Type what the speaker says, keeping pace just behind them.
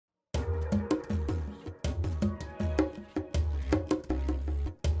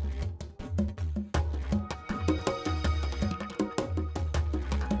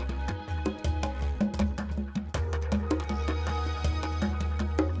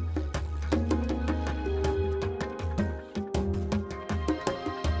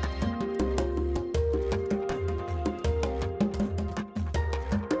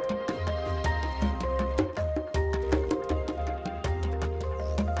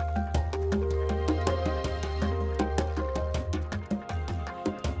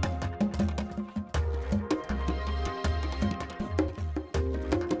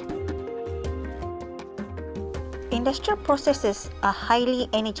Industrial processes are highly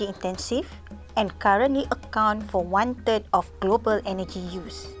energy intensive and currently account for 1/3 of global energy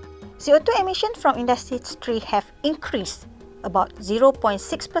use. CO2 emissions from industry have increased about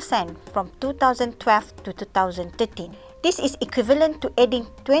 0.6% from 2012 to 2013. This is equivalent to adding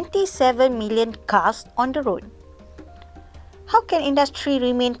 27 million cars on the road. How can industry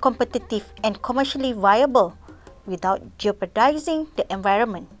remain competitive and commercially viable without jeopardizing the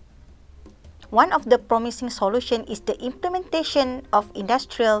environment? One of the promising solutions is the implementation of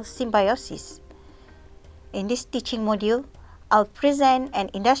industrial symbiosis. In this teaching module, I'll present an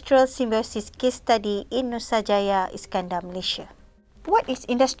industrial symbiosis case study in Nusa Jaya, Iskandar, Malaysia. What is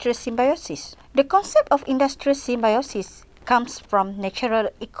industrial symbiosis? The concept of industrial symbiosis comes from natural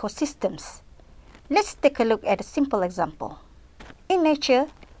ecosystems. Let's take a look at a simple example. In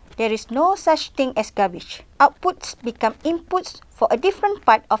nature, there is no such thing as garbage. Outputs become inputs for a different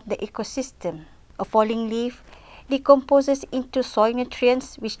part of the ecosystem. A falling leaf decomposes into soil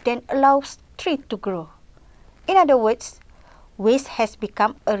nutrients which then allows trees to grow. In other words, waste has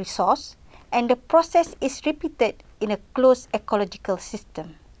become a resource and the process is repeated in a closed ecological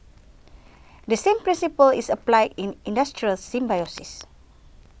system. The same principle is applied in industrial symbiosis.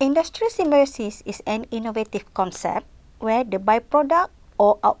 Industrial symbiosis is an innovative concept where the byproduct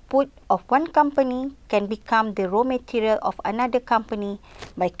or output of one company can become the raw material of another company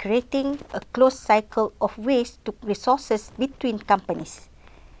by creating a closed cycle of waste to resources between companies.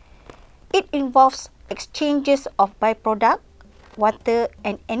 It involves exchanges of byproduct, water,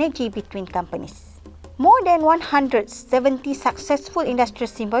 and energy between companies. More than 170 successful industrial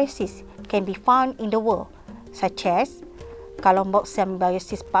symbiosis can be found in the world, such as Kalundborg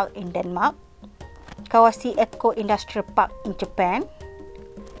Symbiosis Park in Denmark, Kawasi Eco Industrial Park in Japan,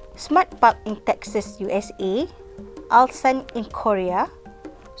 Smart Park in Texas, USA, Ulsan in Korea,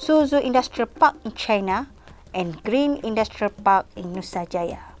 Suzhou Industrial Park in China, and Green Industrial Park in Nusa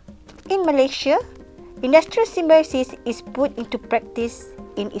Jaya. In Malaysia, industrial symbiosis is put into practice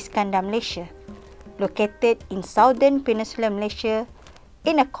in Iskandar, Malaysia, located in southern Peninsular Malaysia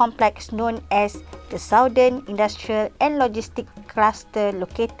in a complex known as the Southern Industrial and Logistic Cluster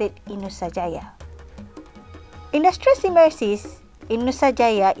located in Nusa Jaya. Industrial symbiosis in Nusa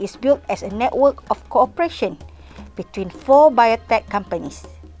Jaya is built as a network of cooperation between 4 biotech companies.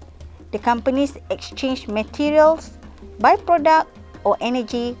 The companies exchange materials, byproduct, or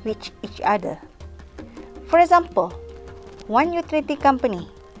energy with each other. For example, one utility company,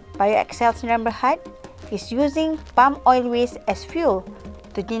 BioXcel Sdn Bhd, is using palm oil waste as fuel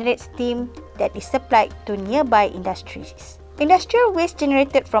to generate steam that is supplied to nearby industries. Industrial waste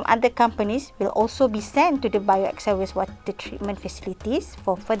generated from other companies will also be sent to the BioXcel wastewater treatment facilities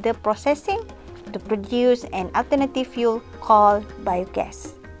for further processing to produce an alternative fuel called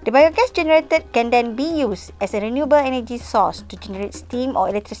biogas. The biogas generated can then be used as a renewable energy source to generate steam or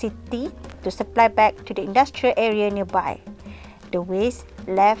electricity to supply back to the industrial area nearby. The waste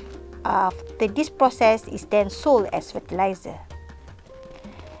left after this process is then sold as fertilizer.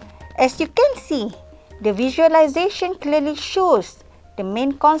 As you can see, the visualization clearly shows the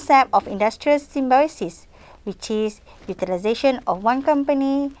main concept of industrial symbiosis, which is utilization of one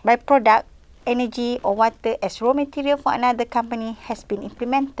company byproduct, energy or water as raw material for another company has been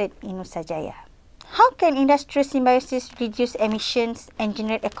implemented in Nusa Jaya. How can industrial symbiosis reduce emissions and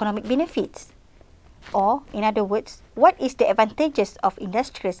generate economic benefits? Or, in other words, what is the advantages of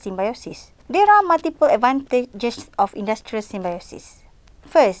industrial symbiosis? There are multiple advantages of industrial symbiosis.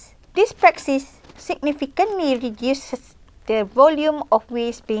 First, this practice significantly reduces the volume of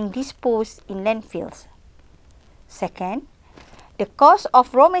waste being disposed in landfills. Second, the cost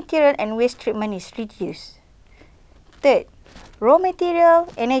of raw material and waste treatment is reduced. Third, raw material,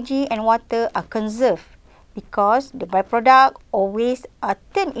 energy and water are conserved because the byproduct or waste are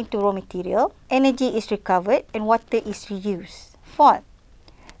turned into raw material, energy is recovered and water is reused. Fourth,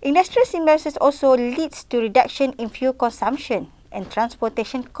 industrial symbiosis also leads to reduction in fuel consumption and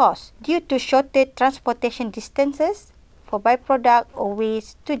transportation costs due to shorter transportation distances for byproduct or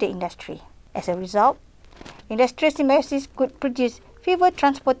waste to the industry. As a result, industrial symbiosis could produce fewer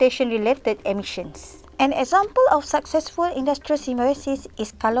transportation-related emissions. An example of successful industrial symbiosis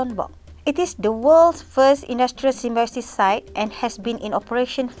is Kalundborg. It is the world's first industrial symbiosis site and has been in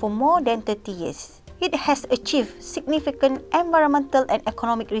operation for more than 30 years. It has achieved significant environmental and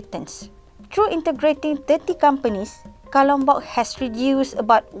economic returns. Through integrating 30 companies, Kalundborg has reduced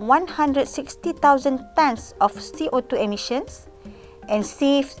about 160,000 tons of CO2 emissions and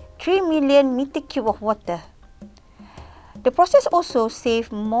saved 3 million meter cube of water. The process also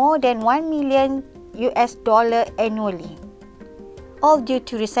saved more than $1 million annually. all due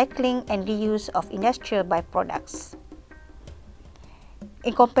to recycling and reuse of industrial byproducts.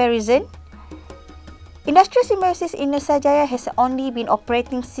 In comparison, industrial symbiosis in Nusajaya has only been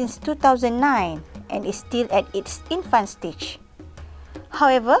operating since 2009 and is still at its infant stage.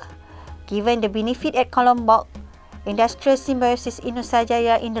 However, given the benefit at Lombok, industrial symbiosis in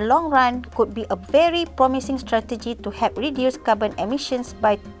Nusajaya in the long run could be a very promising strategy to help reduce carbon emissions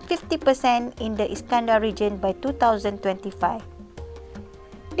by 50% in the Iskandar region by 2025.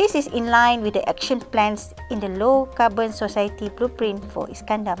 This is in line with the action plans in the Low Carbon Society Blueprint for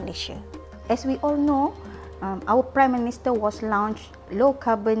Iskandar, Malaysia. As we all know, our Prime Minister was launched Low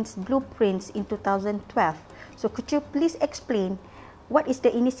Carbon Blueprints in 2012. So could you please explain what is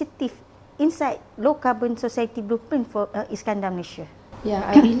the initiative inside Low Carbon Society Blueprint for Iskandar, Malaysia? Yeah,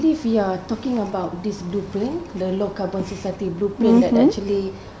 I believe we are talking about this blueprint, the Low Carbon Society Blueprint that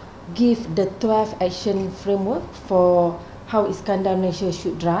actually give the 12 action framework for how Iskandar, Malaysia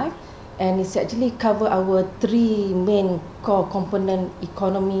should drive, and it's actually cover our three main core component: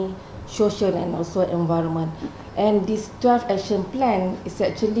 economy, social and also environment. And this 12 action plan is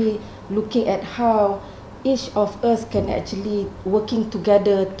actually looking at how each of us can actually working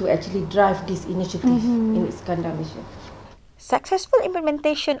together to actually drive this initiative in Iskandar, Malaysia. Successful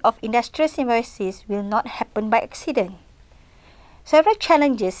implementation of industrial symbiosis will not happen by accident. Several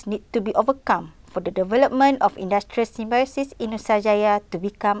challenges need to be overcome for the development of industrial symbiosis in Nusajaya to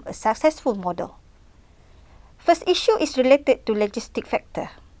become a successful model. First issue is related to logistic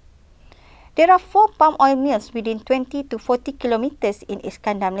factor. There are 4 palm oil mills within 20 to 40 kilometers in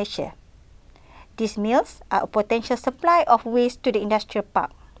Iskandar, Malaysia. These mills are a potential supply of waste to the industrial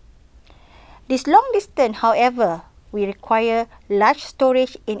park. This long distance, however, we require large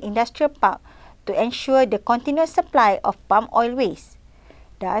storage in industrial park to ensure the continuous supply of palm oil waste.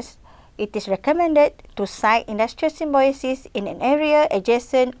 Thus, it is recommended to site industrial symbiosis in an area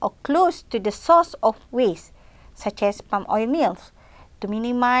adjacent or close to the source of waste, such as palm oil mills, to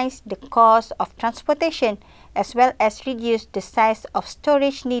minimize the cost of transportation as well as reduce the size of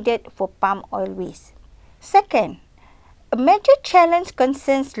storage needed for palm oil waste. Second, a major challenge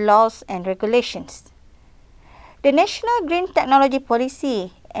concerns laws and regulations. The National Green Technology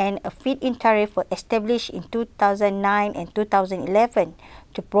Policy and a feed-in tariff were established in 2009 and 2011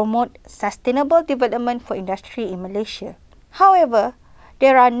 to promote sustainable development for industry in Malaysia. However,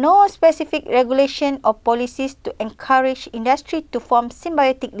 there are no specific regulation or policies to encourage industry to form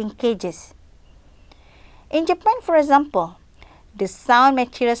symbiotic linkages. In Japan, for example, the Sound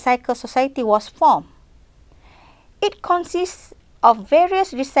Material Cycle Society was formed. It consists of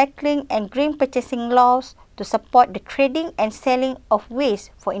various recycling and green purchasing laws to support the trading and selling of waste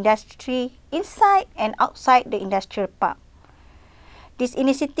for industry inside and outside the industrial park. This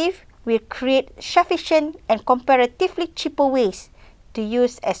initiative will create sufficient and comparatively cheaper waste to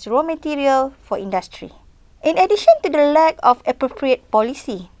use as raw material for industry. In addition to the lack of appropriate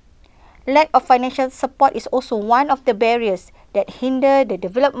policy, lack of financial support is also one of the barriers that hinder the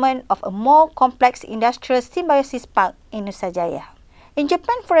development of a more complex industrial symbiosis park in Nusajaya. In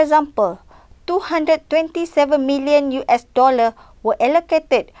Japan, for example, $227 million were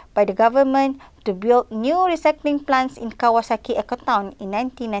allocated by the government to build new recycling plants in Kawasaki Ecotown in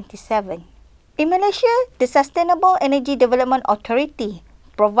 1997. In Malaysia, the Sustainable Energy Development Authority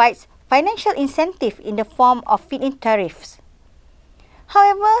provides financial incentive in the form of feed-in tariffs.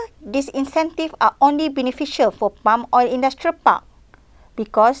 However, these incentives are only beneficial for palm oil industrial park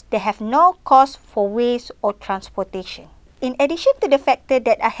because they have no cost for waste or transportation. In addition to the factor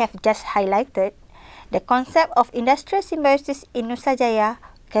that I have just highlighted, the concept of industrial symbiosis in Nusajaya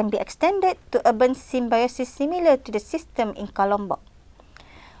can be extended to urban symbiosis similar to the system in Lombok.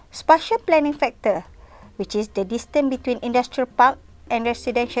 Spatial planning factor, which is the distance between industrial park and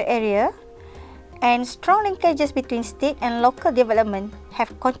residential area, and strong linkages between state and local development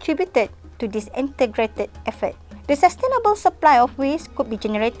have contributed to this integrated effort. The sustainable supply of waste could be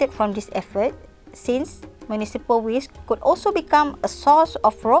generated from this effort, since municipal waste could also become a source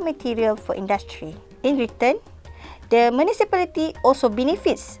of raw material for industry. In return, the municipality also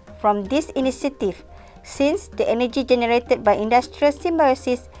benefits from this initiative, since the energy generated by industrial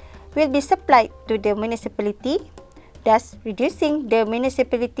symbiosis will be supplied to the municipality, thus reducing the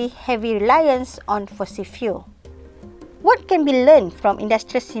municipality's heavy reliance on fossil fuel. What can be learned from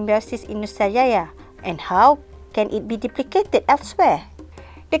industrial symbiosis in Nusajaya, and how can it be duplicated elsewhere?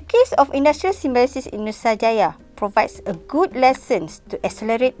 The case of industrial symbiosis in Nusajaya provides a good lesson to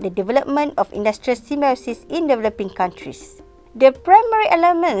accelerate the development of industrial symbiosis in developing countries. The primary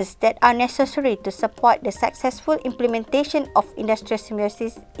elements that are necessary to support the successful implementation of industrial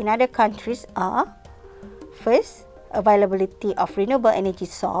symbiosis in other countries are: first, availability of renewable energy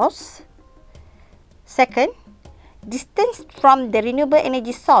source. Second, distance from the renewable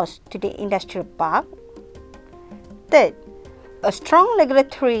energy source to the industrial park. Third, a strong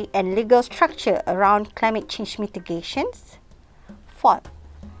regulatory and legal structure around climate change mitigations. Fourth,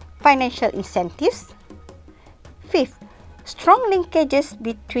 financial incentives. Fifth, strong linkages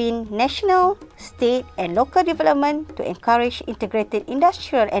between national, state and local development to encourage integrated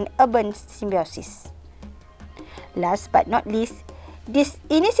industrial and urban symbiosis. Last but not least, this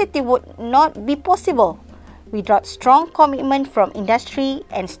initiative would not be possible without strong commitment from industry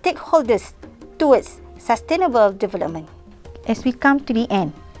and stakeholders towards sustainable development. As we come to the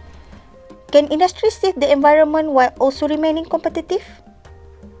end, can industry save the environment while also remaining competitive?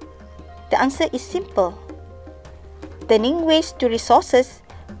 The answer is simple. Turning waste to resources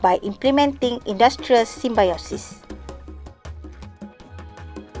by implementing industrial symbiosis.